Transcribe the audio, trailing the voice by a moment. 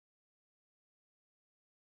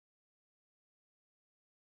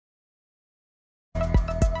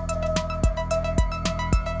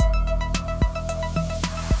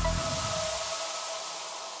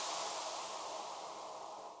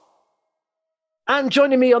And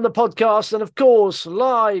joining me on the podcast, and of course,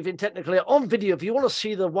 live in technically on video, if you want to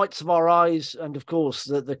see the whites of our eyes, and of course,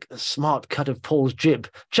 the smart cut of Paul's jib,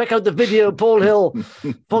 check out the video. Paul Hill,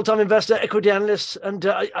 full-time investor, equity analyst, and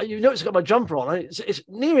you notice I got my jumper on. It's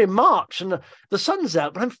nearing March, and the sun's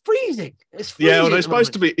out, but I'm freezing. It's freezing. Yeah, well, it's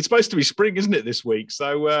supposed to be spring, isn't it, this week?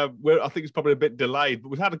 So I think it's probably a bit delayed, but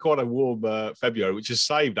we've had quite a warm February, which has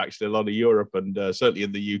saved actually a lot of Europe and certainly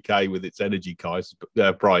in the UK with its energy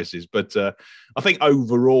prices. But I think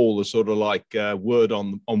overall, the sort of like word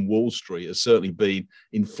on Wall Street has certainly been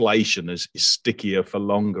inflation is stickier for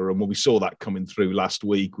longer, and when we saw that coming through last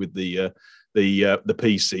week with the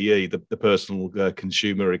PCE, the personal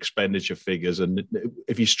consumer expenditure figures, and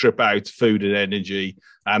if you strip out food and energy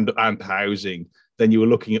and housing, then you were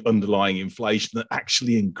looking at underlying inflation that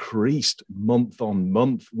actually increased month on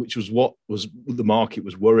month, which was what the market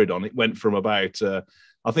was worried on. It went from about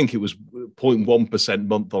I think it was 0.1%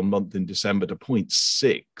 month on month in December to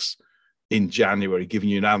 0.6 in January, giving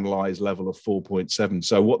you an analyzed level of 4.7.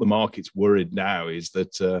 So what the market's worried now is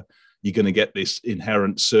that you're going to get this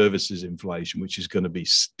inherent services inflation, which is going to be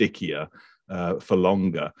stickier for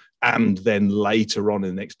longer. And then later on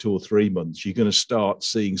in the next 2 or 3 months, you're going to start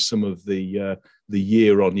seeing some of the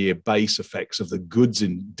year-on-year base effects of the goods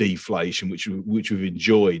in deflation, which we've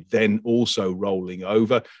enjoyed, then also rolling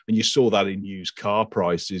over. And you saw that in used car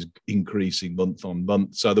prices increasing month on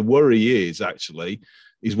month. So the worry is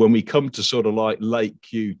when we come to sort of like late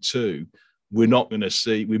Q2, we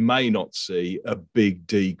may not see a big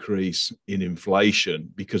decrease in inflation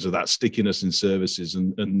because of that stickiness in services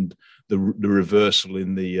and the reversal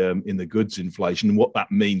in the goods inflation. And what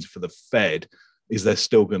that means for the Fed is they're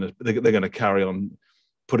going to carry on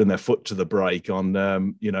putting their foot to the brake on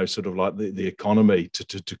sort of like the economy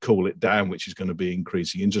to cool it down, which is going to be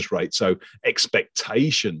increasing interest rates. So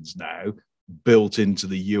expectations now built into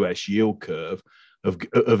the US yield curve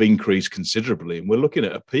have increased considerably, and we're looking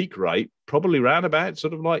at a peak rate probably around about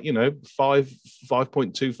sort of like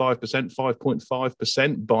 5.25%,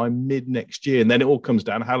 5.5% by mid next year, and then it all comes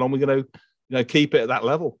down how long we're going to keep it at that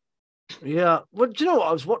level. Yeah, well, do you know what?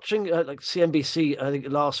 I was watching like CNBC, I think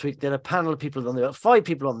last week. There had a panel of people on there, 5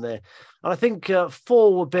 people on there, and I think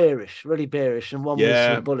 4 were bearish, really bearish, and 1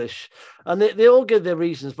 was bullish, and they all gave their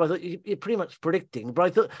reasons. But I thought you're pretty much predicting.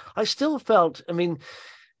 But I still felt,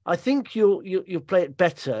 I think you'll play it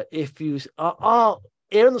better if you are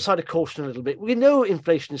err on the side of caution a little bit. We know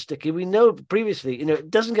inflation is sticky. We know previously,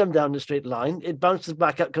 it doesn't come down in a straight line. It bounces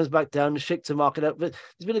back up, comes back down, and shakes the market out. But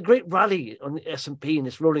there's been a great rally on the S&P, and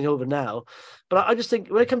it's rolling over now. But I just think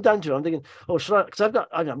when it comes down to it, I'm thinking, should I? Because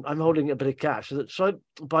I'm holding a bit of cash. Should I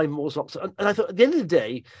buy more stocks? And I thought at the end of the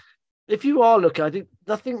day, if you are looking, I think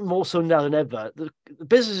nothing more so now than ever, the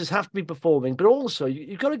businesses have to be performing, but also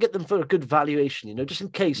you've got to get them for a good valuation, just in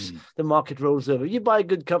case the market rolls over. You buy a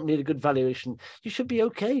good company at a good valuation, you should be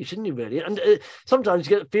okay, shouldn't you, really? And sometimes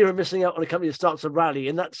you get fear of missing out on a company that starts a rally,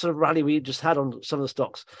 and that sort of rally we just had on some of the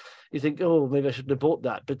stocks. You think, maybe I shouldn't have bought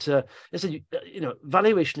that. But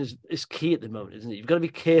valuation is key at the moment, isn't it? You've got to be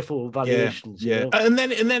careful with valuations. Yeah. And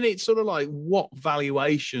then it's sort of like, what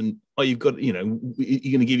valuation are you got? You're going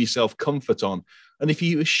to give yourself comfort on. And if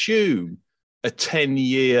you assume a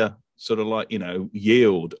 10-year sort of like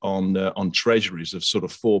yield on treasuries of sort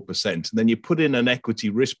of 4%, and then you put in an equity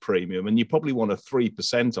risk premium, and you probably want a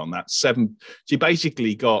 3% on that 7. So you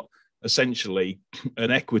basically got essentially an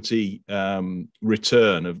equity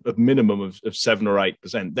return of minimum of 7 or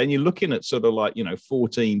 8%, then you're looking at sort of like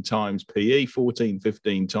 14 times PE, 14,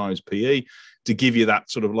 15 times PE to give you that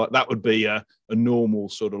sort of like, that would be a normal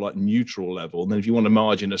sort of like neutral level. And then if you want a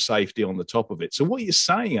margin of safety on the top of it. So what you're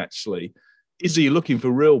saying actually is that you're looking for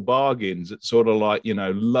real bargains at sort of like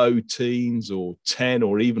low teens or 10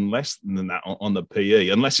 or even less than that on the PE,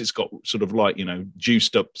 unless it's got sort of like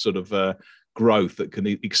juiced up sort of growth that can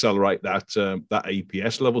accelerate that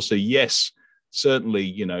EPS level. So yes,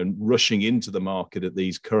 certainly, rushing into the market at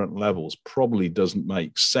these current levels probably doesn't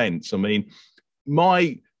make sense. I've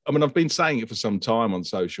been saying it for some time on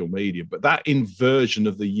social media, but that inversion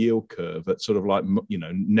of the yield curve at sort of like,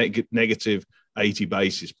 negative 80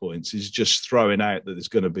 basis points is just throwing out that there's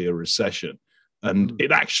going to be a recession, and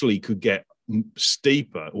it actually could get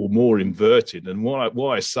steeper or more inverted. And why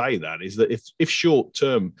I say that is that if short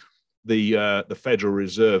term the Federal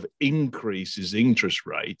Reserve increases interest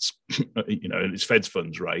rates, its Fed's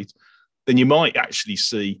funds rate, then you might actually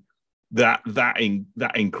see that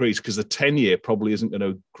increase, because the 10-year probably isn't going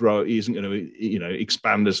to grow, isn't going to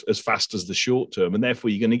expand as fast as the short term, and therefore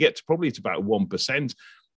you're going to get to probably to about 1%,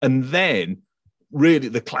 and then really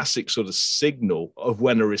the classic sort of signal of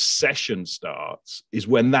when a recession starts is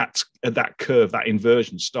when that curve, that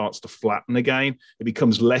inversion starts to flatten again. It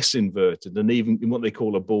becomes less inverted, and even in what they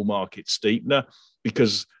call a bull market steepener,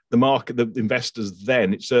 because the investors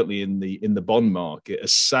then, it's certainly in the bond market, are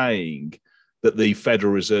saying that the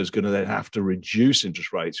Federal Reserve is going to then have to reduce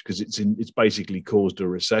interest rates because it's basically caused a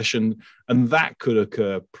recession, and that could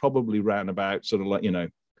occur probably round about sort of like,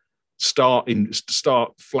 start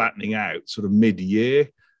flattening out sort of mid-year.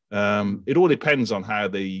 It all depends on how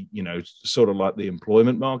the sort of like the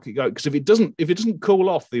employment market goes, because if it doesn't cool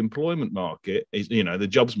off, the employment market is, the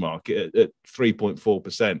jobs market at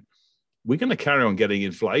 3.4%. We're going to carry on getting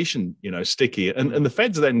inflation, sticky, and the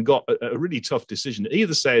Fed's then got a really tough decision. It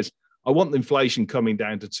either says, I want the inflation coming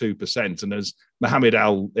down to 2%. And as Mohammed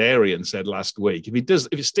Al-Arian said last week, if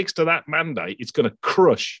it sticks to that mandate, it's going to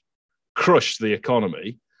crush the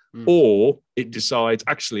economy. Or it decides,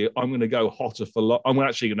 actually, I'm going to go hotter I'm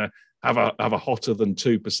actually going to have a hotter than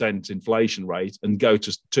 2% inflation rate and go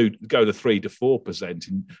to 3 to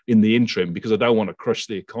 4% in the interim, because I don't want to crush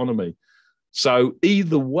the economy. So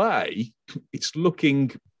either way, it's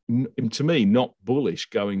looking, to me, not bullish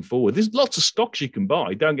going forward. There's lots of stocks you can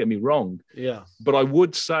buy, don't get me wrong. Yeah. But I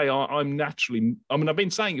would say I've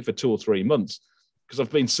been saying it for 2 or 3 months, because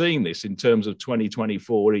I've been seeing this in terms of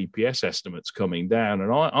 2024 EPS estimates coming down. And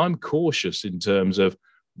I'm cautious in terms of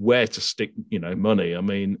where to stick, money. I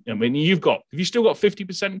mean, have you still got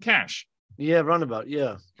 50% cash? Yeah, roundabout.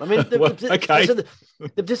 Yeah, I mean, okay.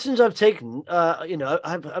 The decisions I've taken,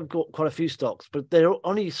 I've got quite a few stocks, but they're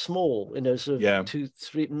only small. Sort of 2,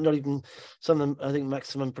 3, not even some of them. I think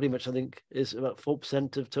maximum, pretty much, I think is about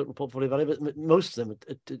 4% of total portfolio value. But most of them,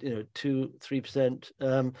 2,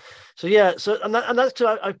 3%. So yeah, and that's true.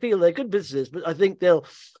 I feel they're good businesses, but I think they'll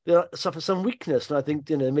suffer some weakness, and I think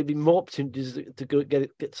maybe more opportunities to go get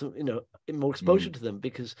some more exposure to them,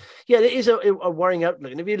 because it is a worrying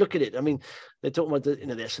outlook. And if you look at it, I mean, they're talking about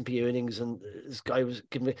the S&P earnings, and this guy was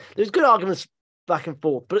giving me, there's good arguments back and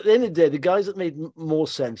forth, but at the end of the day, the guys that made more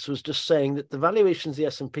sense was just saying that the valuations of the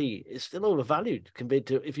S&P is still overvalued compared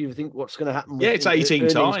to, if you think what's going to happen. It's 18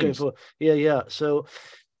 times going forward. Yeah. So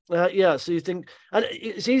so you think, and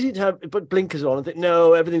it's easy to put blinkers on and think,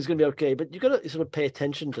 no, everything's going to be okay. But you've got to sort of pay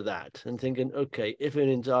attention to that and thinking, okay, if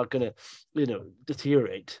earnings are going to,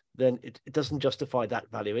 deteriorate, then it doesn't justify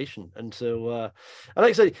that valuation. And so, and like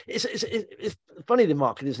I say, it's funny, the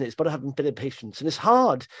market, isn't it? It's about having a bit of patience, and it's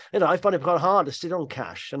hard. I find it quite hard to sit on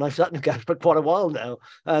cash, and I've sat in cash for quite a while now.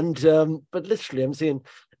 And but literally, I'm seeing,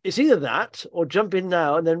 it's either that or jump in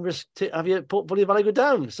now and then risk to have your portfolio value go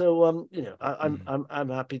down. So I'm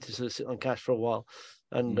happy to sort of sit on cash for a while.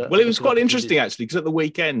 And well, it was quite interesting actually, because at the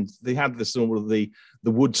weekend they had this sort of the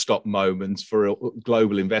Woodstock moments for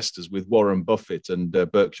global investors with Warren Buffett and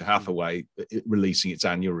Berkshire Hathaway releasing its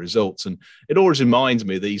annual results, and it always reminds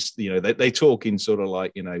me of these. They talk in sort of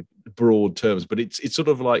like broad terms, but it's sort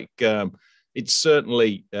of like it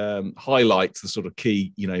certainly highlights the sort of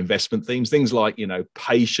key investment themes. Things like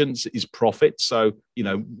patience is profit. So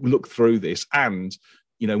look through this, and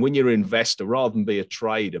when you're an investor, rather than be a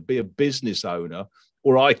trader, be a business owner.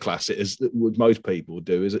 Or I class it as what most people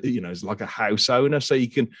do, is as like a house owner. So you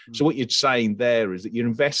can. So what you're saying there is that you're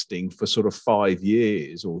investing for sort of 5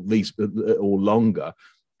 years or at least or longer,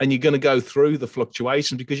 and you're going to go through the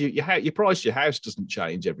fluctuations, because your price of your house doesn't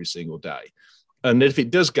change every single day. And if it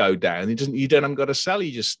does go down, you don't have got to sell.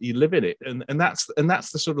 You live in it, and that's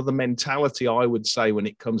the sort of the mentality, I would say, when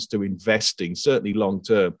it comes to investing, certainly long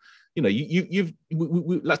term.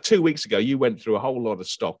 Like 2 weeks ago, you went through a whole lot of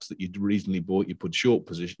stocks that you'd recently bought. You put short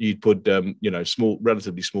position, you'd put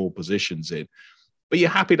relatively small positions in, but you're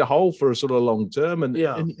happy to hold for a sort of long term. And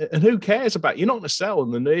who cares about, you're not going to sell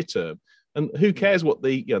in the near term. And who cares what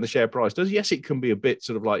the share price does? Yes, it can be a bit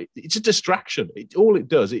sort of like, it's a distraction. All it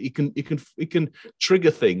does, it can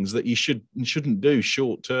trigger things that you shouldn't do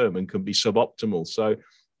short term and can be suboptimal. So,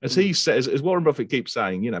 as he says, as Warren Buffett keeps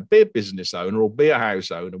saying, be a business owner or be a house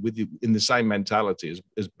owner with you in the same mentality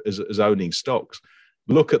as owning stocks.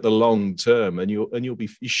 Look at the long term, and you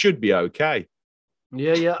should be okay.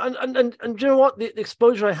 Yeah, and do you know what? The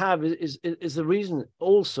exposure I have is the reason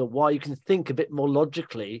also why you can think a bit more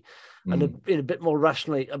logically and a bit more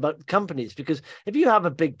rationally about companies. Because if you have a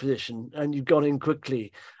big position and you've gone in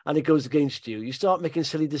quickly and it goes against you, you start making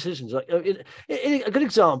silly decisions. Like a good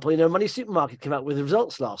example, Moneysupermarket came out with the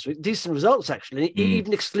results last week, decent results actually,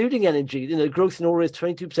 even excluding energy. Growth in all areas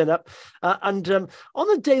 22% up, and on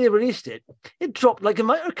the day they released it, it dropped like a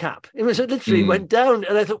microcap. It literally went down,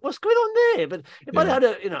 and I thought, what's going on there? But if I'd had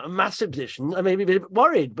a massive position, I may be a bit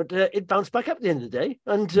worried, but it bounced back up at the end of the day,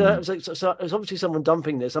 and it was like, so it was obviously someone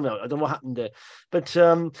dumping this. I don't know what happened there. But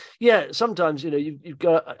sometimes, you've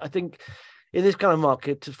got, I think, in this kind of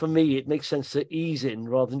market, for me, it makes sense to ease in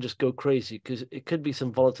rather than just go crazy, because it could be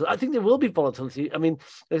some volatility. I think there will be volatility. I mean,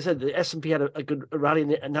 like I said, the S&P had a good rally in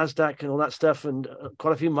the NASDAQ and all that stuff, and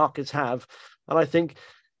quite a few markets have. And I think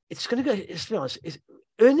it's going to go, to be honest,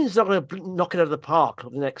 earnings are not going to knock it out of the park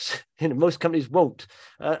over the next, most companies won't.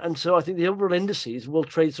 And so I think the overall indices will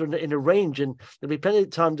trade through in a range, and there'll be plenty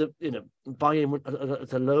of time to, buy in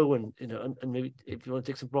at a low and, and maybe if you want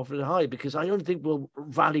to take some profit at a high, because I don't think we'll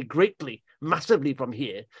rally greatly, massively from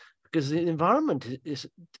here, because the environment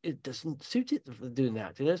it doesn't suit it for doing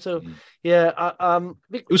that, So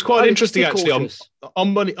it was quite interesting actually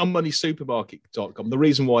on Moneysupermarket.com. The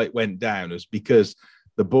reason why it went down was because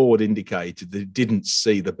the board indicated that it didn't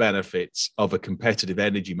see the benefits of a competitive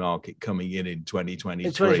energy market coming in 2023.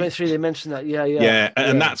 In 2023, they mentioned that,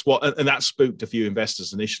 and that's what, and that spooked a few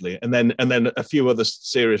investors initially, and then a few other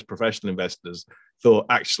serious professional investors thought,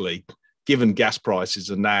 actually, given gas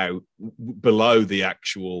prices are now below the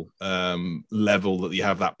actual level that you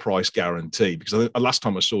have that price guarantee, because I think last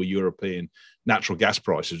time I saw European natural gas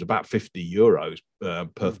prices was about 50 euros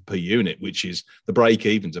per unit, which is the break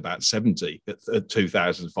even's about 70 at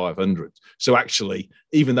 2,500. So actually,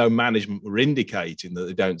 even though management were indicating that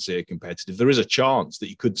they don't see a competitive, there is a chance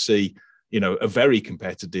that you could see a very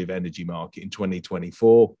competitive energy market in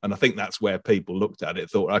 2024. And I think that's where people looked at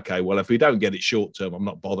it, thought, okay, well, if we don't get it short term, I'm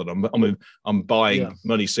not bothered. I'm buying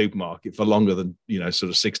Moneysupermarket for longer than,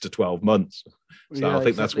 sort of 6 to 12 months. So I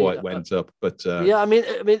think that's why it went up. But I mean,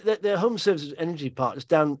 the home services energy part is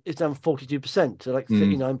down 42% to like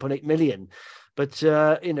 39.8 million. But,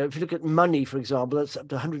 if you look at MONY, for example, that's up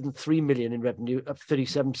to 103 million in revenue, up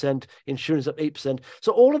 37%, insurance up 8%.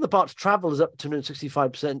 So all of the parts, travel is up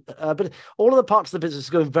 265%, but all of the parts of the business is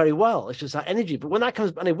going very well. It's just that energy. But when that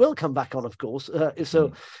comes, and it will come back on, of course.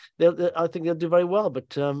 So I think they'll do very well.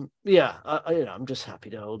 But I'm just happy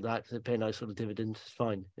to hold that. They pay a nice little dividend. It's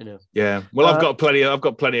fine, Yeah. Well, I've got plenty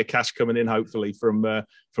of cash coming in, hopefully, from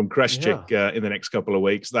Crestchick in the next couple of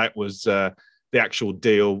weeks. That was the actual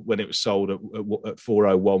deal when it was sold at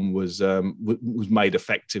 401 was made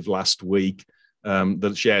effective last week.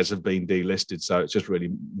 The shares have been delisted, so it's just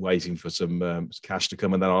really waiting for some cash to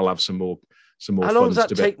come, and then I'll have some more. How long does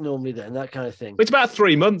that take normally then, that kind of thing? It's about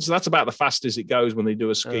 3 months. That's about the fastest it goes when they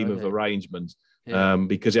do a scheme of arrangement,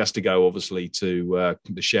 because it has to go obviously to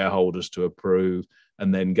the shareholders to approve,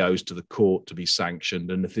 and then goes to the court to be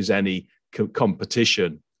sanctioned. And if there's any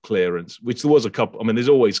competition clearance, which there was a couple, there's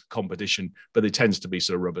always competition, but it tends to be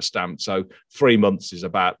sort of rubber stamped. So 3 months is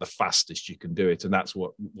about the fastest you can do it, and that's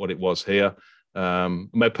what it was here.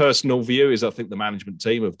 My personal view is I think the management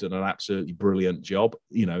team have done an absolutely brilliant job,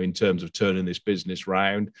 in terms of turning this business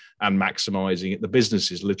round and maximizing it. The business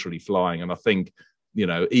is literally flying, and I think,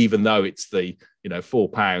 even though it's the,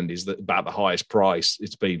 £4 is about the highest price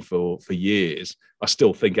it's been for years, I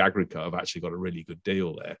still think Agrico have actually got a really good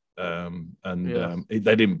deal there.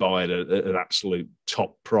 They didn't buy it at an absolute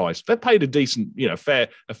top price. They paid a decent, a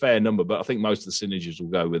fair number, but I think most of the synergies will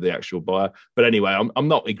go with the actual buyer. But anyway, I'm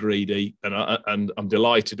not greedy, and I'm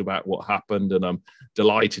delighted about what happened, and I'm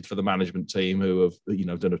delighted for the management team who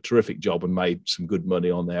have, done a terrific job and made some good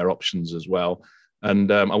money on their options as well.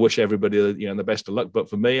 And I wish everybody, the best of luck. But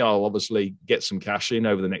for me, I'll obviously get some cash in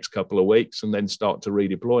over the next couple of weeks and then start to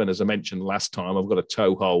redeploy. And as I mentioned last time, I've got a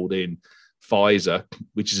toehold in Pfizer,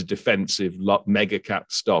 which is a defensive mega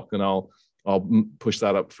cap stock, and I'll push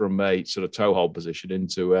that up from a sort of toehold position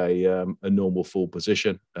into a normal full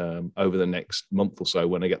position over the next month or so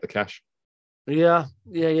when I get the cash. Yeah.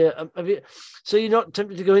 So you're not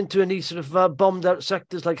tempted to go into any sort of bombed out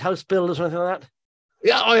sectors like house builders or anything like that?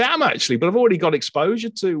 Yeah, I am actually, but I've already got exposure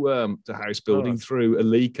to house building through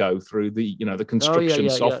Alico, through the the construction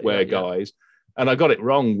software guys, and I got it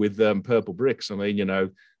wrong with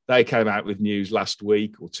Purplebricks. They came out with news last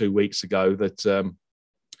week or 2 weeks ago that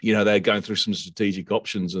they're going through some strategic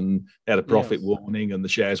options, and they had a profit warning, and the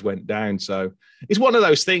shares went down. So it's one of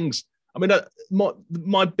those things.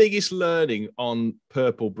 My biggest learning on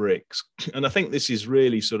Purplebricks, and I think this is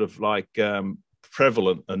really sort of like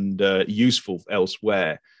prevalent and useful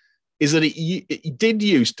elsewhere, is that it did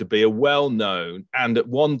used to be a well-known and at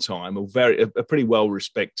one time a pretty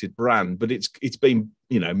well-respected brand, but it's been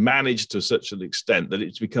managed to such an extent that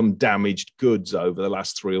it's become damaged goods over the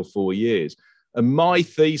last 3 or 4 years. And my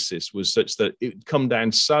thesis was such that it would come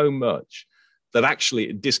down so much that actually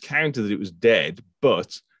it discounted that it was dead,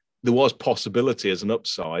 but there was possibility as an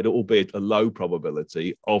upside, albeit a low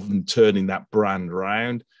probability, of them turning that brand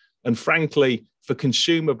around. And frankly, for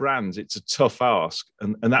consumer brands, it's a tough ask.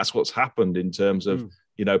 And that's what's happened in terms of,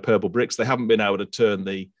 Purplebricks. They haven't been able to turn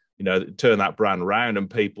the turn that brand around, and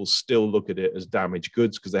people still look at it as damaged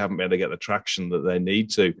goods because they haven't been able to get the traction that they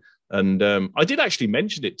need to. And I did actually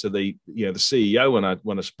mention it to the CEO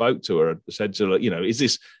when I spoke to her. I said to her,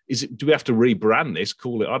 do we have to rebrand this?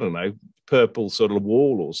 Call it, I don't know, purple sort of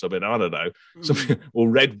wall or something. I don't know, something, or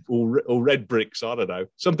red bricks. I don't know,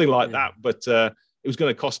 something like that. But it was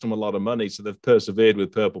going to cost them a lot of money, so they've persevered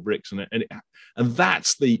with Purplebricks, and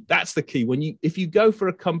that's the key. If you go for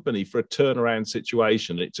a company for a turnaround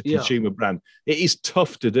situation, it's a consumer brand. It is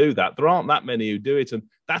tough to do that. There aren't that many who do it, and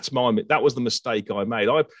that was the mistake I made.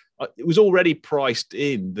 It was already priced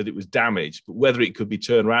in that it was damaged, but whether it could be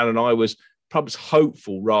turned around, and I was perhaps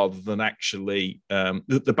hopeful rather than actually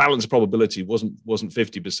the balance of probability wasn't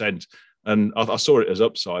 50%, and I saw it as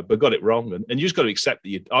upside, but got it wrong. And you just got to accept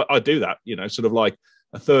that I do that. Sort of like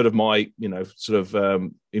a third of my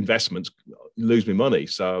investments lose me money,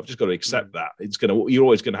 so I've just got to accept that you're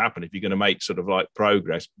always going to happen if you're going to make sort of like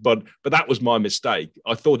progress. But that was my mistake.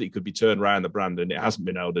 I thought it could be turned around, the brand, and it hasn't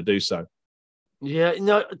been able to do so. Yeah,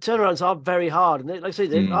 turnarounds are very hard, and like I say,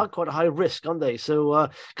 they are quite a high risk, aren't they? So,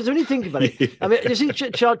 because when you think about it, I mean, you see,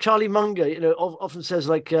 Charlie Munger, often says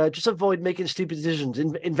like, just avoid making stupid decisions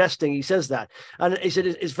in investing. He says that, and he said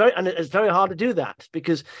it's very hard to do that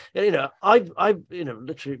because I've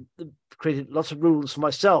literally created lots of rules for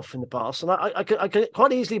myself in the past, and I can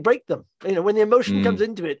quite easily break them. When the emotion comes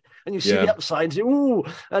into it, and you see the upside, and, ooh,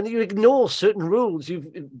 and you ignore certain rules you've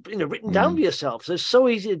written down for yourself. So it's so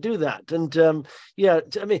easy to do that, and I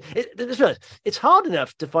mean, it's hard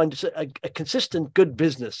enough to find a consistent good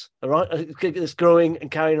business, all right, that's growing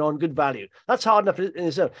and carrying on good value. That's hard enough in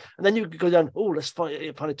itself, and then you go down, let's find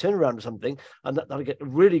a turnaround or something, and that'll get a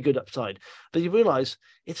really good upside. But you realize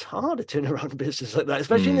it's hard to turn around a business like that,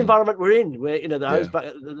 especially in the environment we're in, where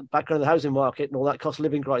the background of the housing market and all that cost of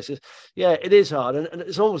living crisis. Yeah, it is hard, and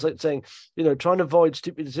it's almost like saying, trying to avoid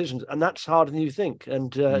stupid decisions, and that's harder than you think,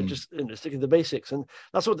 and just sticking to the basics, and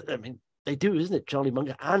that's what they do, isn't it? Charlie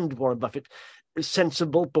Munger and Warren Buffett,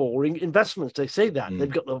 sensible, boring investments. They say that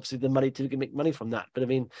they've got obviously the money to make money from that, but I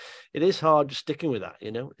mean, it is hard just sticking with that.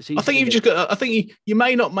 I think you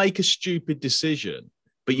may not make a stupid decision,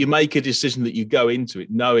 but you make a decision that you go into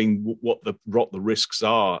it knowing what the risks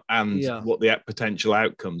are and what the potential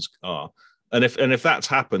outcomes are. And if that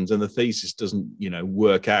happens and the thesis doesn't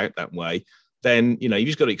work out that way, then you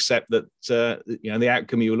just got to accept that the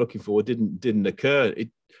outcome you were looking for didn't occur.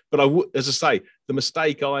 But as I say, the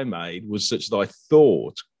mistake I made was such that I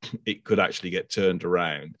thought it could actually get turned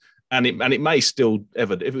around. And it may still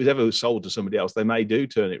if it was ever sold to somebody else, they may do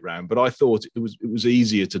turn it around. But I thought it was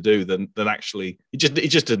easier to do than actually. It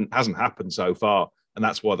just hasn't happened so far, and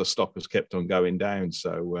that's why the stock has kept on going down.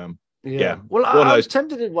 So Well, I was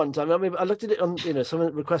tempted at one time. I mean, I looked at it on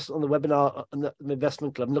someone requested on the webinar on the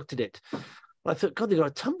investment club. And looked at it. I thought, God, they got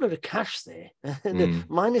a tumbler of cash there,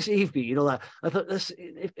 minus EV, that. I thought,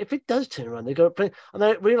 if it does turn around, they got plenty. And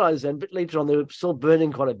I realised then, a bit later on, they were still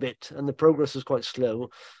burning quite a bit, and the progress was quite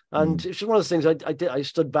slow. And it's just one of those things I did. I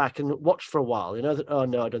stood back and watched for a while. I thought, oh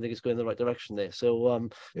no, I don't think it's going in the right direction there. So,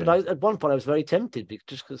 but at one point, I was very tempted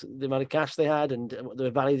because the amount of cash they had and what they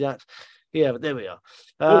were valued at. Yeah, but there we are.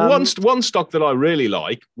 Well, one stock that I really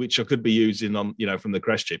like, which I could be using on, from the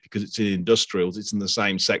crash chip because it's in industrials, it's in the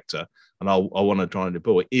same sector, and I want to try and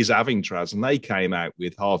deploy, is Avingtrans, and they came out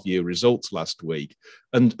with half-year results last week,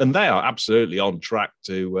 and they are absolutely on track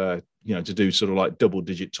to do sort of like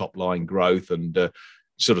double-digit top-line growth and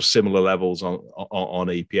sort of similar levels on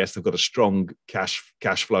EPS. They've got a strong cash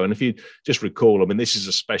flow. And if you just recall, I mean, this is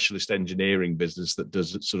a specialist engineering business that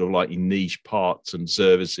does sort of like niche parts and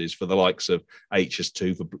services for the likes of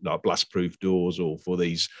HS2 for like blast-proof doors, or for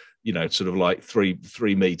these, sort of like 3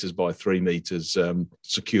 meters by 3 meters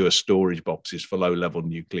secure storage boxes for low-level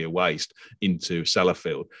nuclear waste into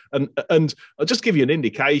Sellafield. And I'll just give you an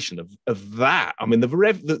indication of that. I mean,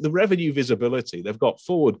 the revenue visibility, they've got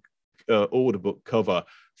forward order book cover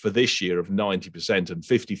for this year of 90% and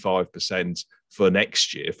 55% for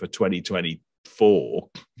next year, for 2024.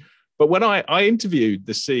 But when I interviewed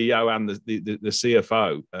the CEO and the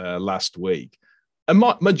CFO last week, and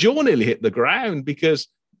my jaw nearly hit the ground because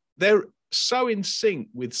they're so in sync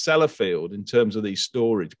with Sellafield in terms of these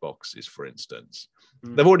storage boxes, for instance.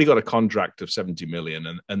 They've already got a contract of 70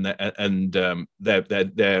 million, and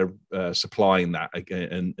they're supplying that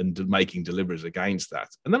again and making deliveries against that.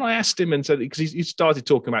 And then I asked him and said, because he started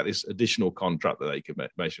talking about this additional contract that they could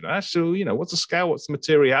mention. I asked, so what's the scale? What's the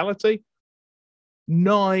materiality?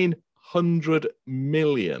 900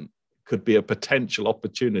 million could be a potential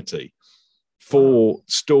opportunity for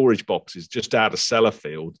storage boxes just out of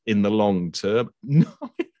Sellafield in the long term.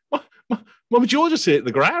 Well, but Georgia hit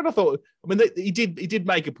the ground. I thought, I mean, he did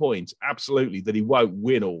make a point, absolutely, that he won't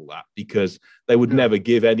win all that because they would never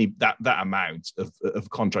give any that amount of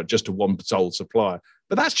contract just to one sole supplier.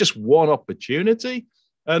 But that's just one opportunity.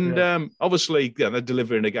 And obviously, they're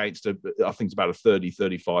delivering against, I think it's about a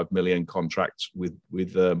 35 million contract with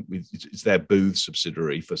it's their Booth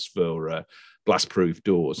subsidiary for blast-proof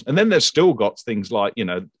doors. And then they've still got things like,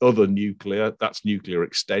 other nuclear, that's nuclear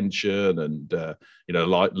extension and,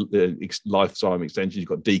 lifetime extension. You've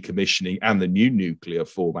got decommissioning and the new nuclear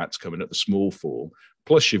formats coming at the small form.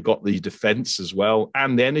 Plus, you've got the defence as well,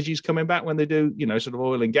 and the energy's coming back when they do, sort of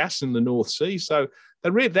oil and gas in the North Sea. So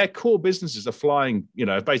their core businesses are flying,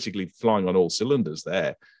 basically flying on all cylinders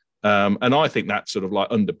there. And I think that sort of like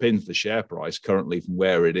underpins the share price currently from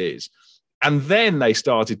where it is. And then they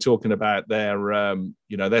started talking about their,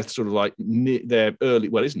 they're sort of like their early,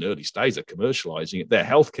 well, it isn't early stage, they're commercializing it, their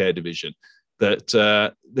healthcare division,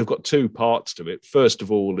 that they've got two parts to it. First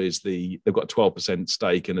of all is they've got 12%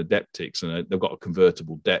 stake in Adeptix, and they've got a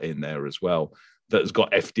convertible debt in there as well that has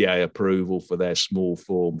got FDA approval for their small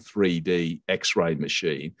form 3D X-ray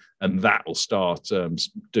machine. And that will start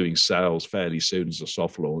doing sales fairly soon as a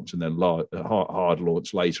soft launch and then hard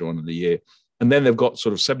launch later on in the year. And then they've got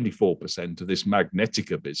sort of 74% of this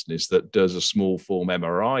Magnetica business that does a small form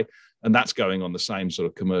MRI, and that's going on the same sort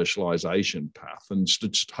of commercialization path and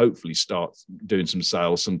just hopefully start doing some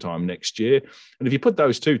sales sometime next year. And if you put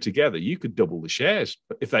those two together, you could double the shares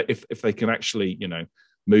if they can actually,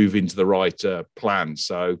 move into the right plan.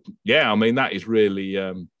 So, yeah, I mean, that is really,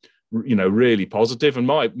 really positive. And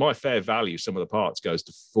my fair value, some of the parts, goes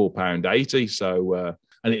to £4.80. So,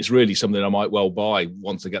 and it's really something I might well buy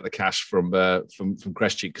once I get the cash from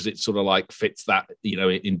Crestcheek, because it sort of like fits that,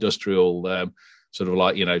 industrial sort of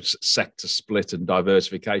like, sector split and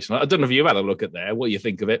diversification. I don't know if you've had a look at there. What do you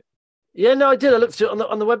think of it? Yeah, no, I did. I looked at it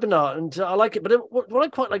on the webinar, and I like it. But what I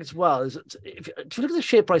quite like as well is if you look at the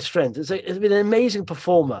share price trend, it's been an amazing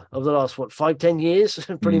performer over the last 5-10 years,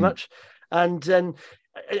 pretty much. And then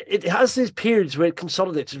it has these periods where it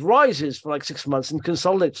consolidates, it rises for like 6 months and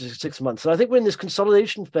consolidates for 6 months. And I think we're in this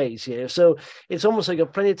consolidation phase here. So it's almost like you've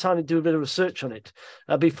got plenty of time to do a bit of research on it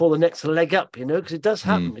before the next leg up, because it does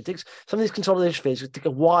happen. It takes some of these consolidation phases take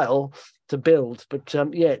a while to build. But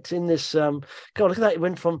it's in this, God, look at that. It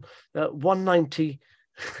went from 190,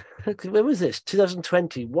 when was this?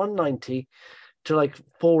 2020, 190 to like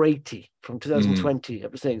 480 from 2020,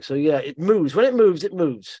 everything. So yeah, it moves. When it moves, it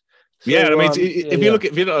moves. So, yeah, I mean, if you look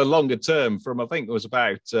at a longer term from, I think it was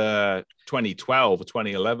about 2012 or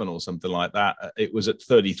 2011 or something like that, it was at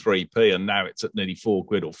 33p, and now it's at nearly £4 or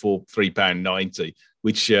 £3.90,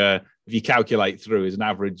 which if you calculate through is an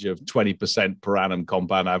average of 20% per annum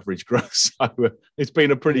compound average growth. So it's been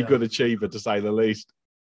a pretty good achiever, to say the least.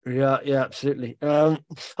 Yeah, absolutely. By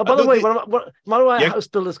the way, one of my house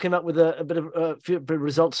builders came up with a bit of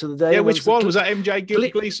results of the day. Yeah, which one was that? MJ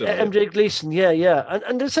Gleeson. MJ Gleeson, yeah.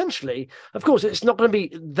 And essentially, of course, it's not going to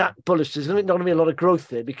be that bullish. There's not going to be a lot of growth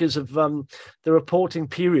there because of the reporting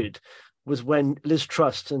period was when Liz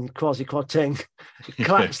Truss and Kwasi Kwarteng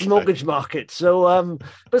collapsed the mortgage market. So,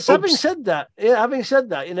 but having said that,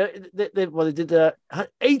 they did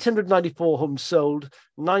 894 homes sold,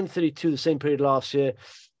 932 the same period last year.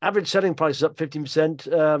 Average selling price is up 15%,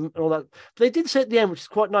 and all that. But they did say at the end, which is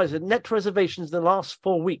quite nice, that net reservations in the last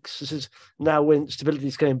 4 weeks, this is now when stability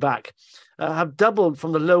is coming back, have doubled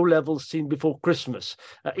from the low levels seen before Christmas,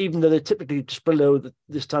 even though they're typically just below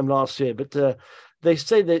this time last year. But they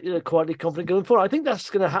say they're quietly confident going forward. I think that's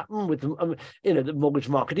going to happen with the mortgage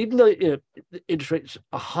market. Even though the interest rates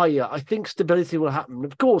are higher, I think stability will happen.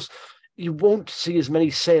 Of course, you won't see as many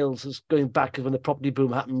sales as going back when the property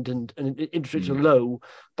boom happened and interest rates are low.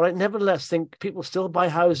 But I nevertheless think people still buy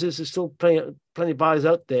houses. There's still plenty of buyers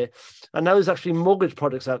out there. And now there's actually mortgage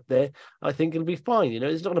products out there. I think it'll be fine.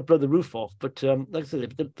 It's not going to blow the roof off. But like I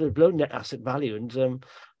said, they're below net asset value. And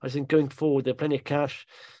I think going forward, there's plenty of cash.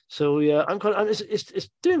 So yeah, it's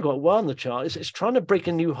doing quite well on the chart. It's trying to break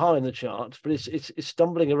a new high in the chart, but it's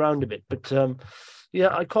stumbling around a bit. But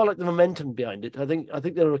yeah, I quite like the momentum behind it. I think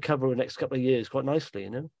they'll recover in the next couple of years quite nicely.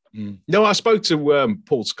 No, I spoke to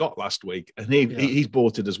Paul Scott last week, and he's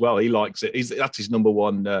bought it as well. He likes it. That's his number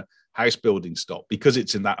one house building stock because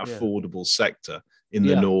it's in that affordable sector in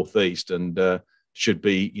the northeast, and should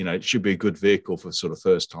be a good vehicle for sort of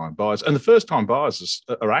first time buyers. And the first time buyers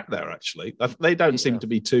are out there actually. They don't seem to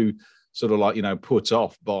be too sort of like put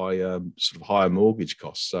off by sort of higher mortgage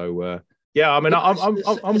costs. So. Yeah, I mean,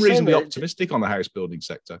 I'm reasonably optimistic on the house building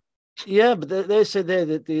sector. Yeah, but they say there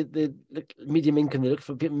that the medium income, they look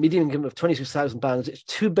for medium income of £26,000. It's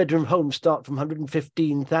 2-bedroom homes start from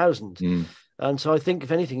 115,000. And so I think,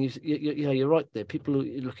 if anything, you're right there. People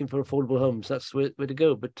are looking for affordable homes. That's where to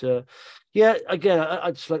go. But yeah, again,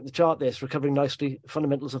 I just like the chart there. It's recovering nicely.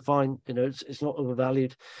 Fundamentals are fine. It's not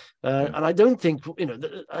overvalued. And I don't think,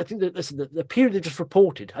 I think that the period they just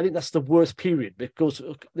reported, I think that's the worst period, because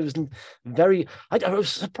there was I was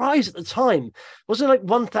surprised at the time. Wasn't it like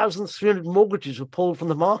 1,300 mortgages were pulled from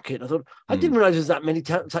the market? I thought, I didn't realize there's that many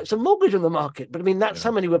types of mortgage on the market. But I mean, that's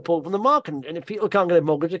how many were pulled from the market. And if people can't get a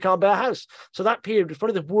mortgage, they can't buy a house. So that period was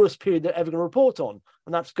probably the worst period they're ever going to report on.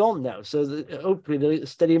 And that's gone now. So hopefully there's a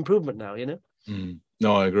steady improvement now,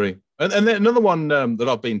 No, I agree. And then another one that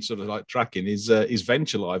I've been sort of like tracking is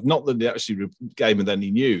Venture Life. Not that they actually gave with any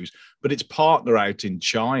news, but its partner out in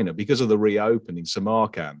China, because of the reopening,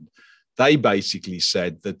 Samarkand, they basically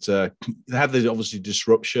said that they had the obviously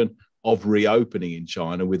disruption of reopening in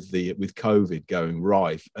China with COVID going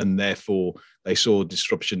rife, and therefore they saw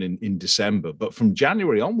disruption in December. But from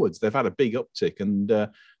January onwards, they've had a big uptick, and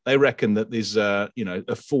they reckon that there's a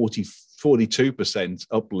 42%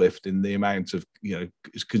 uplift in the amount of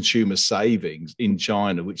consumer savings in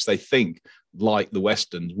China, which they think, like the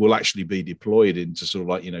Westerns, will actually be deployed into sort of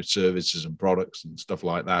like services and products and stuff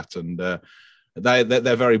like that. And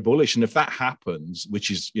they're very bullish, and if that happens, which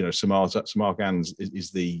is Samarkand is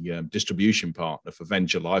the distribution partner for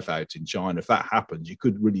Venture Life out in China. If that happens, you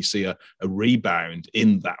could really see a rebound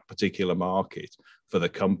in that particular market for the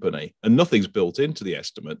company, and nothing's built into the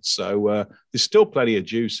estimates. So there's still plenty of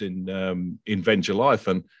juice in Venture Life,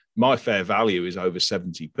 and my fair value is over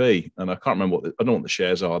 70p, and I can't remember I don't know what the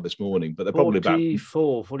shares are this morning, but they're probably about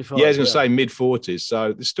 44, 45. Yeah, I was going to say mid-40s.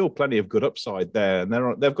 So there's still plenty of good upside there,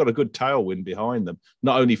 and they've got a good tailwind behind them,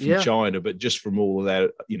 not only from China, but just from all of their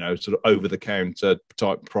sort of over-the-counter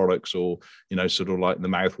type products, or sort of like the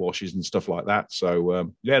mouthwashes and stuff like that.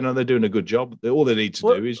 So they're doing a good job. All they need to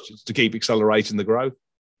do is just to keep accelerating the growth.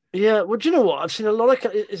 Yeah, well, do you know what? I've seen a lot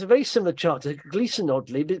of. It's a very similar chart to Gleeson,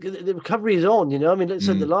 oddly, but the recovery is on. I mean, let's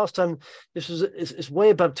say the last time it's way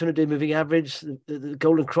above 200-day moving average. The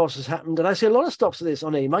golden cross has happened, and I see a lot of stops of this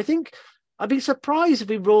on AIM. I think I'd be surprised if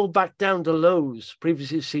we roll back down to lows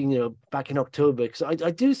previously seen, back in October, because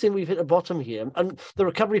I do think we've hit a bottom here. And the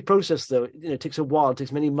recovery process, though, takes a while, it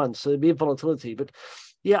takes many months, so there'll be a volatility, but.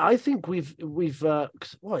 Yeah, I think we've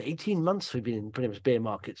 18 months we've been in pretty much bear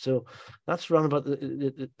market, so that's around about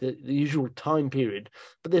the usual time period.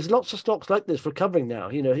 But there's lots of stocks like this recovering now,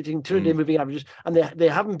 hitting 200-day moving averages, and they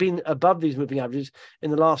haven't been above these moving averages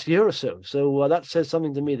in the last year or so. So that says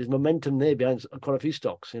something to me. There's momentum there behind quite a few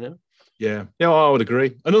stocks, Yeah, I would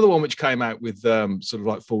agree. Another one which came out with sort of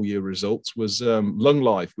like full year results was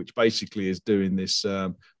LungLife, which basically is doing this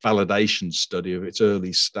validation study of its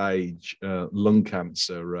early stage lung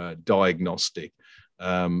cancer diagnostic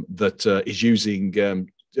that is using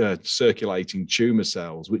circulating tumor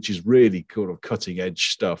cells, which is really kind of cutting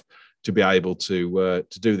edge stuff to be able to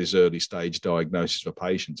do this early stage diagnosis for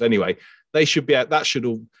patients. Anyway, they should be that should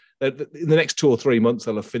all. In the next 2 or 3 months,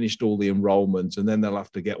 they'll have finished all the enrollment, and then they'll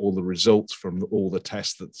have to get all the results from all the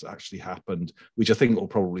tests that's actually happened, which I think will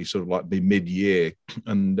probably sort of like be mid-year,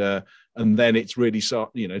 and then it's really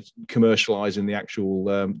commercializing the actual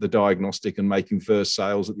the diagnostic and making first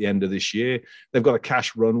sales at the end of this year. They've got a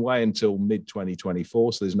cash runway until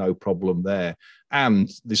mid-2024, so there's no problem there. And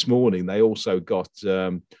this morning they also got.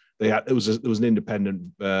 There was an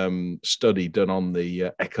independent study done on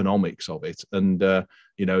the economics of it, and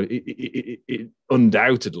it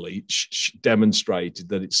undoubtedly demonstrated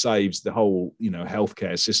that it saves the whole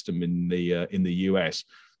healthcare system in the US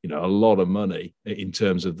a lot of money in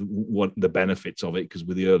terms of what the benefits of it, because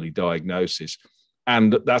with the early diagnosis,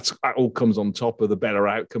 and that all comes on top of the better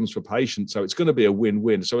outcomes for patients. So it's going to be a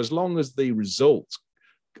win-win. So as long as the results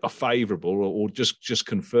are favorable or just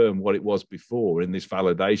confirm what it was before in this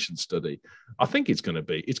validation study, I think it's going to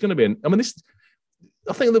be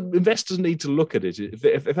I think the investors need to look at it.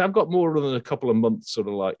 If they've got more than a couple of months sort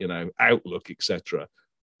of like outlook, etc.,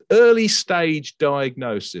 early stage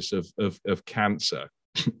diagnosis of cancer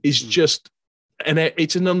is just, and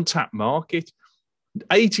it's an untapped market.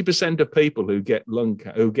 80% of people who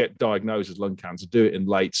get diagnosed as lung cancer do it in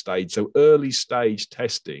late stage. So early stage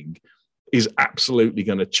testing is absolutely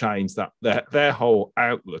going to change their whole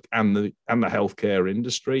outlook and the healthcare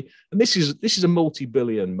industry. And this is a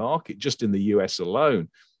multi-billion market just in the US alone.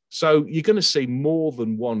 So you're going to see more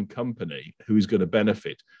than one company who is going to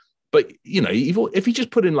benefit. But if you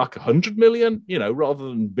just put in like 100 million, rather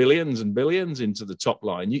than billions and billions into the top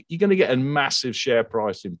line, you're going to get a massive share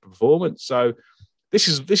price in performance. So this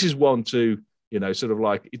is one to sort of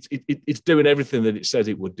like it's doing everything that it says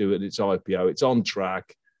it would do at its IPO. It's on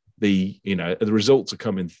track. the results are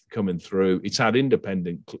coming through. It's had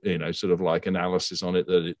independent, sort of like analysis on it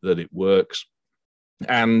that it works,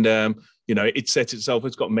 and it set itself.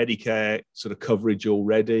 It's got Medicare sort of coverage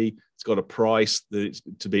already. It's got a price that it's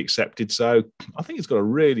to be accepted. So I think it's got a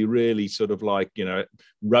really, really sort of like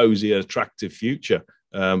rosy, attractive future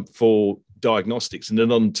for diagnostics in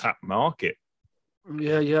an untapped market.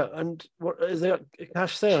 Yeah. And what is there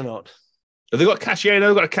cash there or not? Have they got cash? Yeah,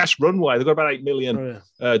 they've got a cash runway. They've got about $8 million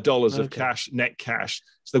dollars of cash, net cash.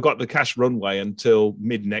 So they've got the cash runway until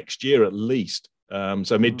mid next year at least.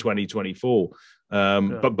 So mid 2024.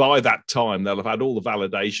 But by that time, they'll have had all the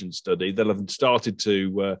validation study. They'll have started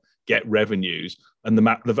to get revenues. And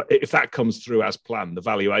if that comes through as planned, the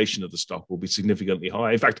valuation of the stock will be significantly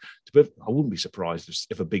higher. In fact, I wouldn't be surprised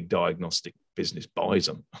if a big diagnostic business buys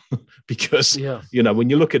them because, when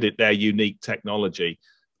you look at it, their unique technology,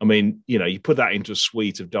 I mean, you put that into a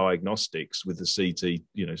suite of diagnostics with the CT,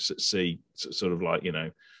 C sort of like,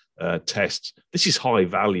 tests. This is high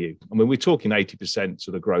value. I mean, we're talking 80%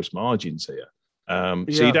 sort of gross margins here. So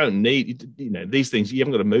you don't need, these things, you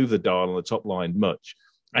haven't got to move the dial on the top line much,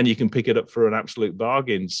 and you can pick it up for an absolute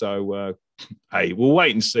bargain. So, hey, we'll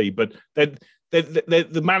wait and see. But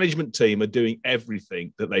the management team are doing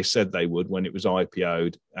everything that they said they would when it was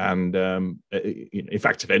IPO'd. And in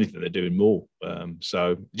fact, if anything, they're doing more.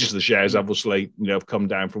 So just the shares obviously, have come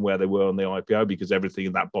down from where they were on the IPO because everything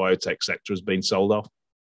in that biotech sector has been sold off.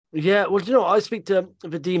 Yeah, well, I speak to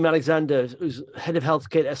Vadim Alexander, who's head of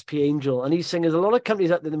healthcare at SP Angel, and he's saying there's a lot of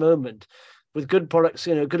companies out there at the moment with good products,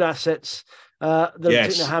 good assets that are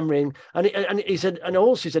taking a hammering. And he said, and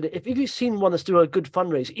also he said, if you've seen one that's doing a good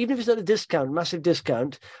fundraise, even if it's at a discount, massive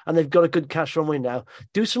discount, and they've got a good cash runway now,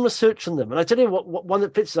 do some research on them. And I tell you what one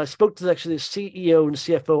that fits is I spoke to actually the CEO and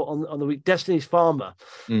CFO on the week, Destiny's Pharma.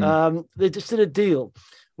 They just did a deal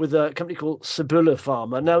with a company called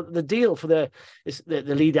Pharma. Now, the deal for the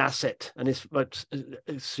lead asset, and it's about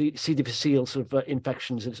C. difficile sort of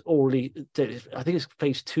infections. It's already, I think it's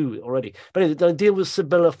phase 2 already. But anyway, the deal with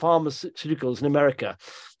Sibilla Pharmaceuticals in America.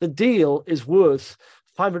 The deal is worth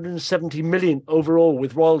 $570 million overall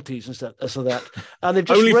with royalties and stuff. So that, and they've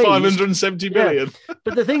just only raised, $570 million.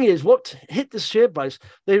 But the thing is, what hit the share price?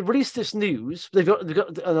 They released this news. They've got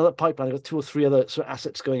another pipeline. They've got 2 or 3 other sort of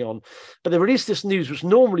assets going on, but they released this news, which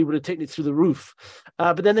normally would have taken it through the roof.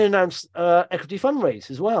 But then they announced equity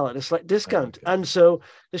fundraise as well at a slight discount, and so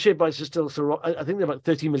the share price is still sort of, I think they're about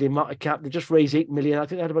 30 million market cap. They just raised 8 million. I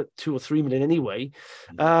think they had about 2 or 3 million anyway,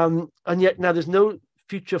 and yet now there's no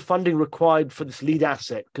future funding required for this lead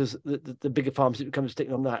asset because the bigger pharmaceutical companies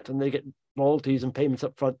taking on that, and they get royalties and payments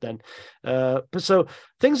up front then. But so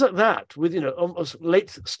things like that with, almost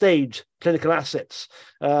late stage clinical assets,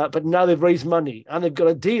 but now they've raised money and they've got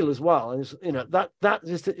a deal as well. And it's, that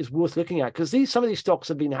is worth looking at because some of these stocks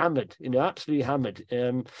have been hammered, absolutely hammered.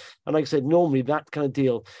 And like I said, normally that kind of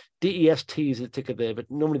deal, DEST is a ticker there,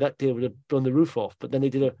 but normally that deal would have blown the roof off. But then they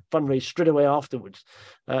did a fundraise straight away afterwards.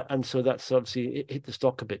 And so that's obviously it hit the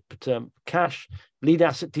stock a bit. But cash, lead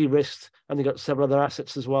asset de-risked, and they got several other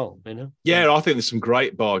assets as well, Yeah, I think there's some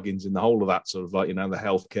great bargains in the whole of that sort of like, the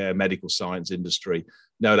healthcare, medical science industry.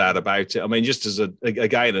 No doubt about it. I mean, just as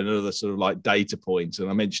again, another sort of like data point, and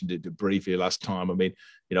I mentioned it briefly last time. I mean,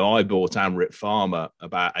 I bought Pharma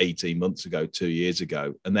about 18 months ago, 2 years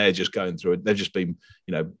ago, and they're just going through it. They've just been,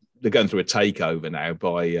 they're going through a takeover now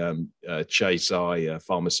by Chase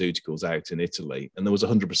Pharmaceuticals out in Italy, and there was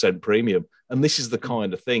 100% premium. And this is the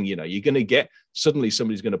kind of thing, you're going to get, suddenly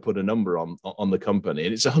somebody's going to put a number on the company,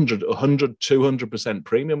 and it's 200%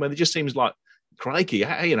 premium, and it just seems like, crikey,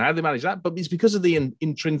 how they manage that? But it's because of the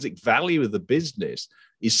intrinsic value of the business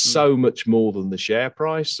is so much more than the share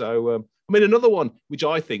price. So, I mean, another one which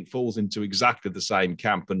I think falls into exactly the same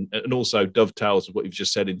camp and also dovetails with what you've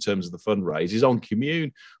just said in terms of the fundraise is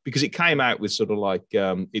Oncimmune, because it came out with sort of like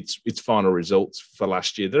its final results for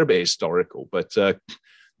last year. They're a bit historical, but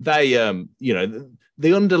they,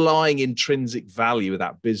 the underlying intrinsic value of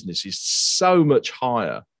that business is so much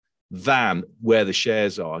higher than where the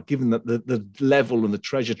shares are, given that the level and the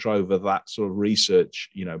treasure trove of that sort of research,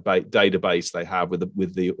 database they have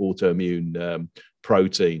with the autoimmune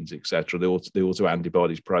proteins, etc., the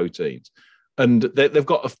autoantibodies proteins. And they've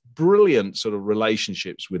got a brilliant sort of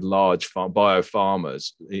relationships with large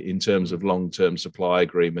biopharmas in terms of long-term supply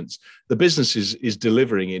agreements. The business is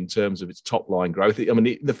delivering in terms of its top-line growth. I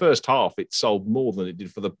mean, in the first half, it sold more than it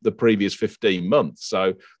did for the previous 15 months.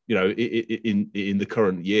 So, in the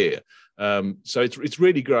current year. So it's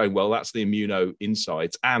really growing well. That's the Immuno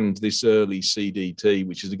Insights and this early CDT,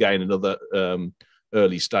 which is, again, another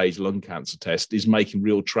early-stage lung cancer test, is making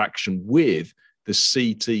real traction with the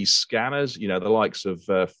CT scanners, the likes of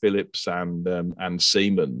Philips and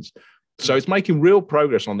Siemens. So it's making real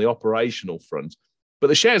progress on the operational front. But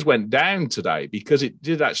the shares went down today because it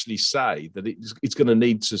did actually say that it's going to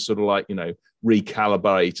need to sort of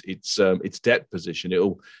recalibrate its debt position.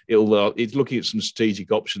 It's looking at some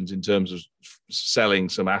strategic options in terms of selling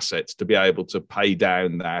some assets to be able to pay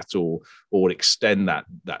down that or extend that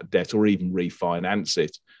debt or even refinance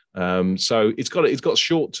it. So it's got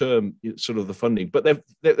short term sort of the funding, but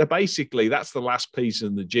they're basically, that's the last piece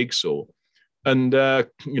in the jigsaw. And,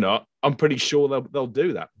 I'm pretty sure they'll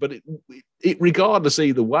do that. But regardless,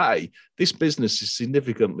 either way, this business is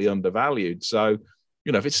significantly undervalued. So,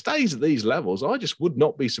 if it stays at these levels, I just would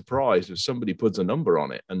not be surprised if somebody puts a number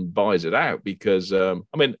on it and buys it out because,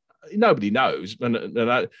 nobody knows.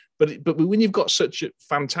 But when you've got such a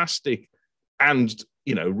fantastic and,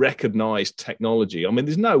 recognized technology,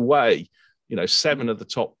 there's no way, 7 of the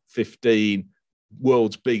top 15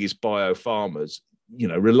 world's biggest biopharmas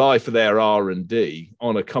rely for their R&D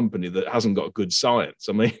on a company that hasn't got good science.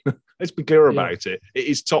 Let's be clear about it. It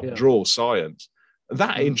is top draw science.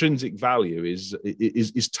 That intrinsic value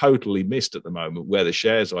is totally missed at the moment where the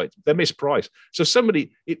shares are. They're mispriced. So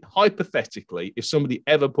hypothetically, if somebody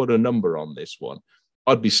ever put a number on this one,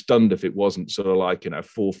 I'd be stunned if it wasn't sort of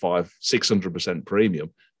 4, 5, 600%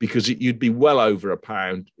 premium, because you'd be well over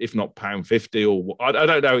 £1, if not £1.50, or I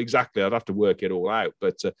don't know exactly. I'd have to work it all out,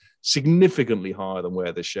 but significantly higher than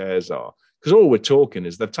where the shares are. Because all we're talking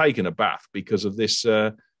is they've taken a bath because of this,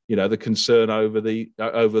 the concern over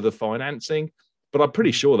the financing. But I'm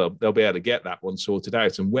pretty sure they'll be able to get that one sorted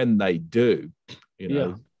out. And when they do,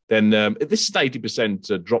 then this is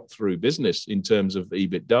 80% drop through business in terms of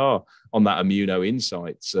EBITDA on that Immuno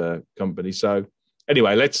Insights company. So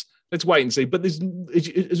anyway, let's wait and see. But there's,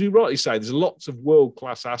 as we rightly say, there's lots of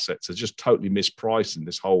world-class assets that are just totally mispriced in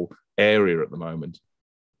this whole area at the moment.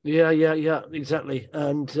 Yeah, exactly.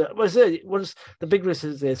 And once the big risk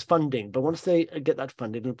is funding, but once they get that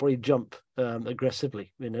funding, it'll probably jump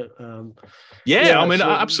aggressively.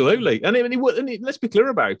 Absolutely. And let's be clear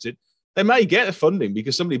about it. They may get the funding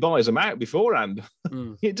because somebody buys them out beforehand.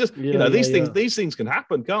 It just, these things can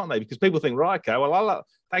happen, can't they? Because people think, right, okay, well,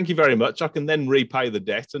 thank you very much. I can then repay the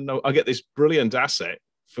debt and I get this brilliant asset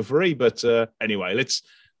for free. But anyway, let's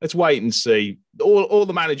wait and see. All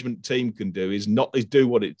the management team can do is do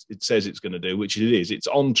what it says it's going to do, which it is. It's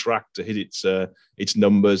on track to hit its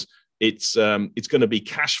numbers. It's going to be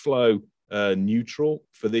cash flow neutral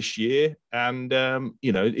for this year, and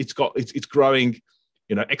it's growing,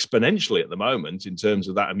 exponentially at the moment in terms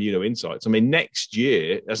of that Immuno Insights. Next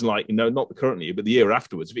year, not the current year, but the year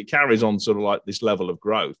afterwards, if it carries on sort of this level of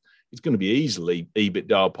growth, it's going to be easily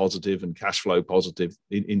EBITDA positive and cash flow positive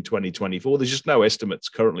in 2024. There's just no estimates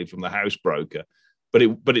currently from the house broker, but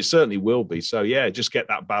it certainly will be. So yeah, just get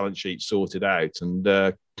that balance sheet sorted out, and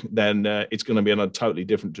then it's going to be on a totally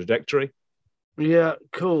different trajectory. Yeah,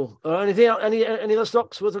 cool. Anything else? Any other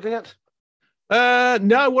stocks worth looking at?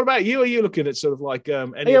 No. What about you? Are you looking at sort of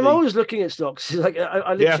I'm always looking at stocks.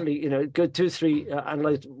 I literally, go 2, 3,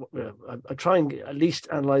 analyze. I try and at least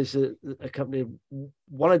analyze a company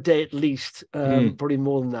one a day at least, probably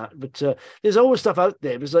more than that. But there's always stuff out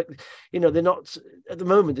there. It's they're not at the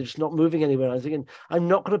moment. They're just not moving anywhere. I'm thinking I'm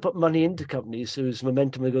not going to put money into companies whose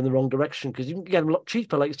momentum are going the wrong direction, because you can get them a lot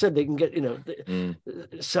cheaper. Like you said, they can get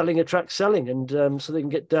selling attracts selling, and so they can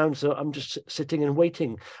get down. So I'm just sitting and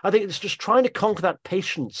waiting. I think it's just trying to conquer that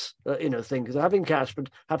patience, thing, because having cash but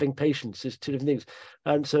having patience is two different things.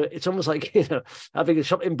 And so it's almost like having a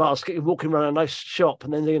shopping basket, you're walking around a nice shop,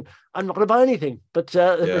 and then thinking, I'm not going to buy anything, but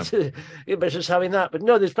it's just having that. But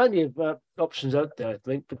no, there's plenty of options out there, I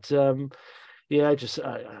think. But just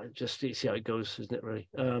see how it goes, isn't it? Really?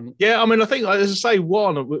 I think, as I say,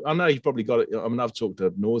 I know you've probably got it. I've talked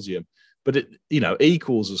ad nauseum, but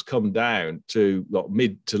equals has come down to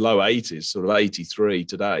mid to low 80s, sort of 83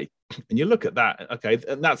 today. And you look at that, okay,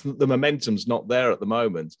 and that's the momentum's not there at the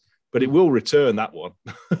moment, but it will return, that one.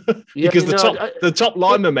 Because the top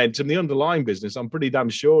line momentum, the underlying business, I'm pretty damn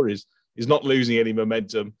sure is not losing any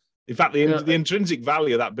momentum. In fact, the intrinsic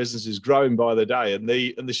value of that business is growing by the day, and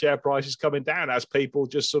the share price is coming down as people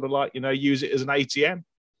just sort of use it as an ATM.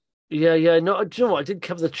 Yeah. No, do you know what? I did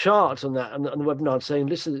cover the chart on that on the webinar, saying,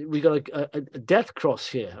 listen, we got a death cross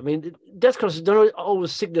here. Death crosses don't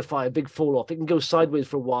always signify a big fall off. It can go sideways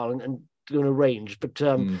for a while and go in a range. But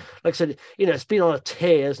like I said, it's been on a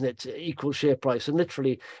tear, hasn't it? Equal share price, and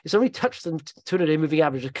literally it's only touched the 200-day moving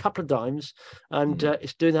average a couple of times, and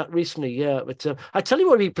it's doing that recently. Yeah, but I tell you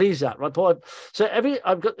what, I'd be pleased at, right, Paul? So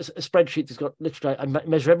I've got a spreadsheet that's got literally, I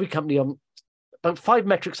measure every company on about 5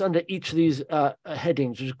 metrics under each of these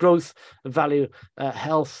headings, which is growth, value,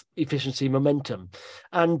 health, efficiency, momentum.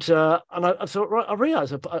 And I thought, right, I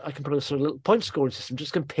realized I can put a sort of little point scoring system,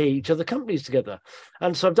 just compare each other companies together.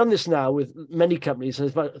 And so I've done this now with many companies.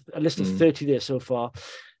 There's about a list of 30 there so far.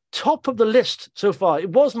 Top of the list so far, it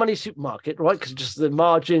was Moneysupermarket, right? Because just the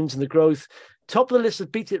margins and the growth. Top of the list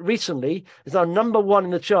that beat it recently is now number 1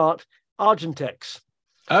 in the chart, Argentex.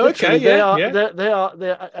 Oh, okay, They are.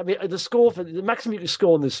 I mean, the score for the maximum you can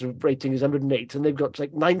score on this sort of rating is 108, and they've got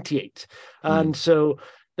like 98, and so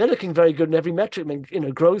they're looking very good in every metric. I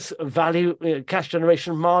mean, growth, value, cash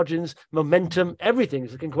generation, margins, momentum, everything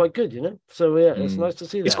is looking quite good. So it's nice to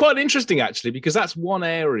see that. It's quite interesting actually, because that's one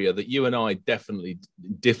area that you and I definitely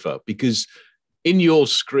differ, because in your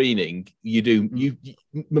screening, you do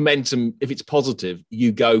momentum. If it's positive,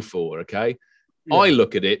 you go for, okay. Yeah. I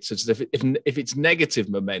look at it such as if it's negative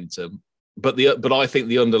momentum, but I think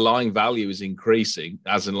the underlying value is increasing,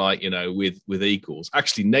 as in with equals.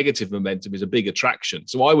 Actually, negative momentum is a big attraction.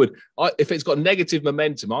 So if it's got negative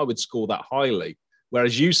momentum, I would score that highly,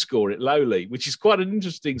 whereas you score it lowly, which is quite an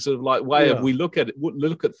interesting sort of way of we look at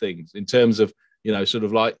things in terms of sort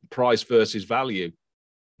of like price versus value.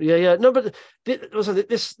 Yeah. No, but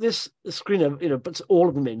this screener, puts all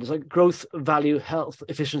of them in. It's like growth, value, health,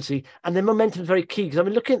 efficiency, and then momentum is very key. Because I've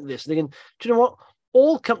been looking at this, thinking, do you know what?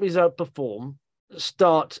 All companies that outperform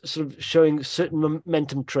start sort of showing certain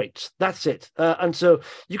momentum traits. That's it. And so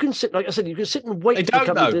you can sit, like I said, you can sit and wait for the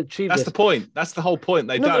company to achieve That's this. the point. That's the whole point.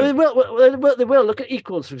 They don't. They will. Look at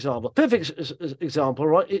equals, for example. Perfect example,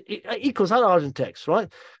 right? Equals had Argentex,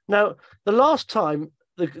 right? Now, the last time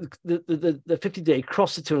the 50-day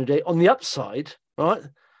crossed the 200-day on the upside, right?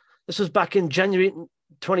 This was back in January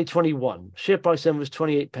 2021. Share price then was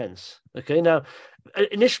 28 pence. Okay, now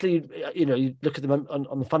initially, you look at them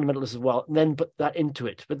on the fundamentals as well, and then put that into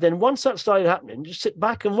it. But then once that started happening, just sit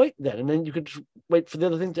back and wait then, and then you could wait for the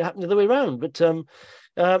other thing to happen the other way around. But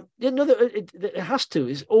it has to.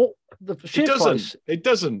 Is all the share price? It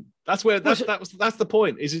doesn't. That's the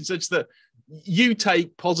point. Is it such that you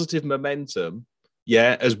take positive momentum?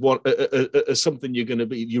 Yeah, as something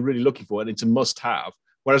you're really looking for, and it's a must-have.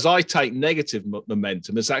 Whereas I take negative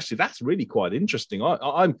momentum as that's really quite interesting.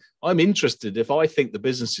 I'm interested if I think the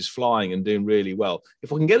business is flying and doing really well.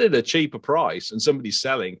 If I can get it at a cheaper price and somebody's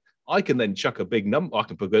selling, I can then chuck a big number. I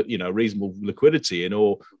can put reasonable liquidity in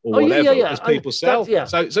or whatever as people sell.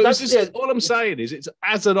 So all I'm saying is it's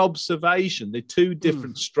as an observation. They're two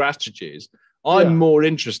different strategies. I'm more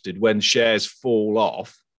interested when shares fall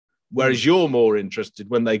off, whereas you're more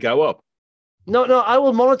interested when they go up. No, I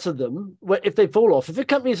will monitor them if they fall off. If the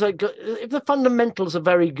company's if the fundamentals are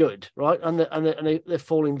very good, right, and they're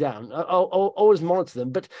falling down, I'll always monitor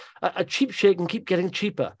them. But a cheap share can keep getting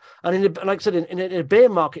cheaper, and like I said, in a bear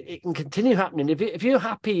market, it can continue happening. If you're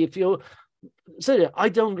happy, I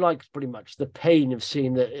don't like pretty much the pain of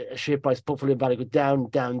seeing the share price portfolio value go down,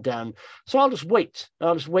 down, down. So I'll just wait.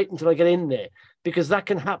 Until I get in there, because that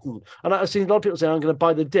can happen. And I've seen a lot of people say, I'm going to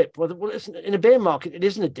buy the dip. Well, listen, in a bear market, it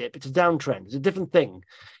isn't a dip. It's a downtrend. It's a different thing.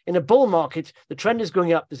 In a bull market, the trend is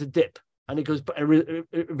going up. There's a dip, and it goes,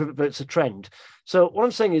 it's a trend. So what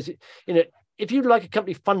I'm saying is, if you like a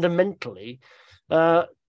company fundamentally,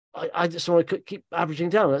 I just want to keep averaging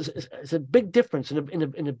down. It's a big difference.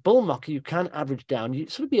 In a bull market, you can average down. You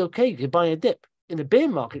sort of be okay. You're buying a dip. In a bear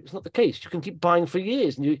market, it's not the case. You can keep buying for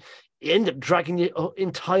years, and you end up dragging your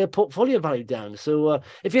entire portfolio value down. So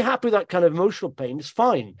if you're happy with that kind of emotional pain, it's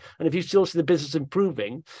fine. And if you still see the business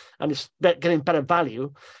improving and it's getting better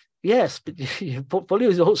value, yes, but your portfolio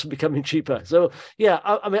is also becoming cheaper. So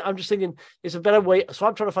I'm just thinking it's a better way. So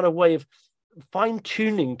I'm trying to find a way of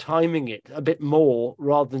fine-tuning, timing it a bit more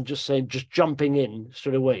rather than just jumping in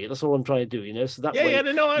straight away. That's all I'm trying to do, So that way, I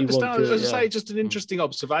understand. As I say, just an interesting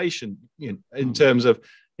observation, in terms of,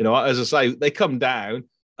 as I say, they come down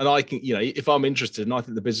and I can, if I'm interested and I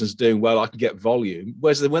think the business is doing well, I can get volume.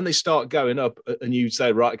 Whereas when they start going up and you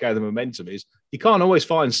say, right, okay, the momentum is, you can't always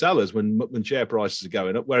find sellers when share prices are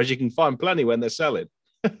going up, whereas you can find plenty when they're selling.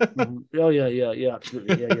 Yeah,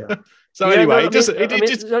 absolutely, yeah. So anyway,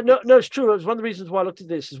 it's true. It was one of the reasons why I looked at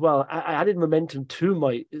this as well. I added momentum to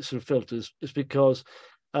my sort of filters, is because,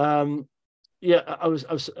 I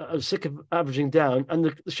was sick of averaging down, and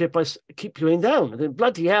the share price keep going down. And then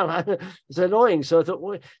bloody hell, it's annoying. So I thought,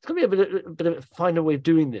 well, it's going to be a bit of a finer way of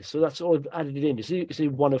doing this. So that's all I've added it in. It's only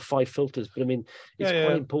one of 5 filters, but I mean, it's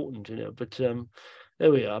quite important, But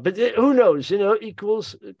There we are. But who knows?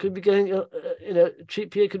 Equals could be getting,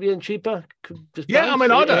 cheap here, could be getting cheaper. Could just yeah, bounce. I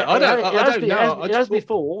mean, I don't know. It has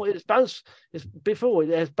before. It's bounced. It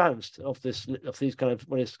has bounced off these kind of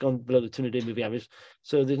when it's gone below the 200-day moving average.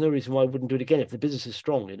 So there's no reason why I wouldn't do it again if the business is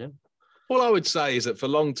strong. All I would say is that for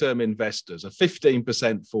long-term investors, a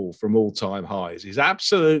 15% fall from all-time highs is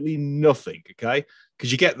absolutely nothing, okay?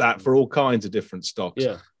 Because you get that for all kinds of different stocks.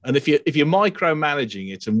 Yeah. And if you're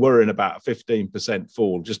micromanaging it and worrying about a 15%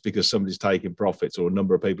 fall just because somebody's taking profits or a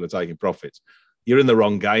number of people are taking profits, you're in the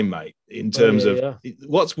wrong game, mate, in terms of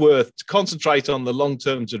what's worth to concentrate on the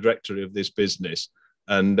long-term trajectory of this business.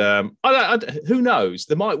 And who knows?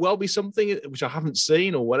 There might well be something which I haven't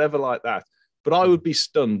seen or whatever like that. But I would be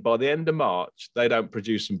stunned by the end of March, they don't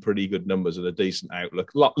produce some pretty good numbers and a decent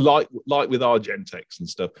outlook, like with Argentex and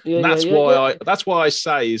stuff. Yeah, and that's why I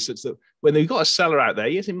say is that when they've got a seller out there,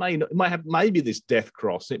 yes, it might have maybe this death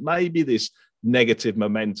cross, it may be this negative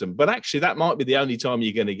momentum, but actually that might be the only time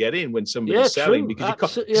you're going to get in when somebody's selling,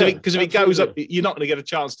 because if it goes up, you're not going to get a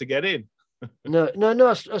chance to get in. No,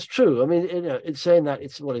 that's true. I mean, it's saying that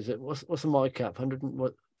it's what is it? What's the market cap?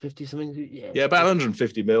 150 something? Yeah, about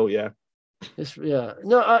 150 mil. Yeah.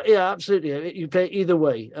 Absolutely. You play either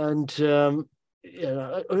way, and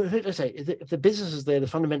let's say if the business is there, the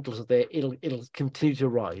fundamentals are there, it'll continue to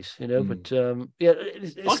rise. But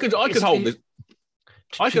I could hold this.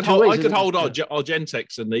 I could hold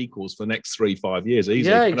Argentex and equals for the next 3-5 years easy.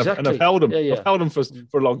 Yeah, exactly. And I've held them. I've held them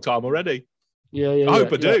for a long time already. I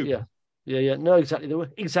hope I do. Yeah. No, exactly.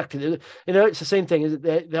 Exactly. It's the same thing.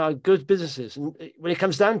 They are good businesses, and when it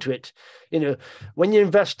comes down to it, when you're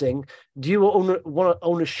investing, do you want to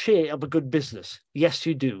own a share of a good business? Yes,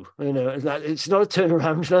 you do. It's not a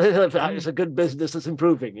turnaround. It's a good business that's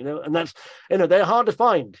improving. And that's they're hard to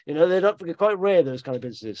find. They're not quite rare, those kind of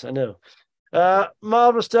businesses. I know.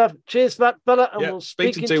 Marvelous stuff. Cheers for that, fella, and we'll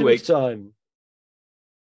speak in 2 weeks' time.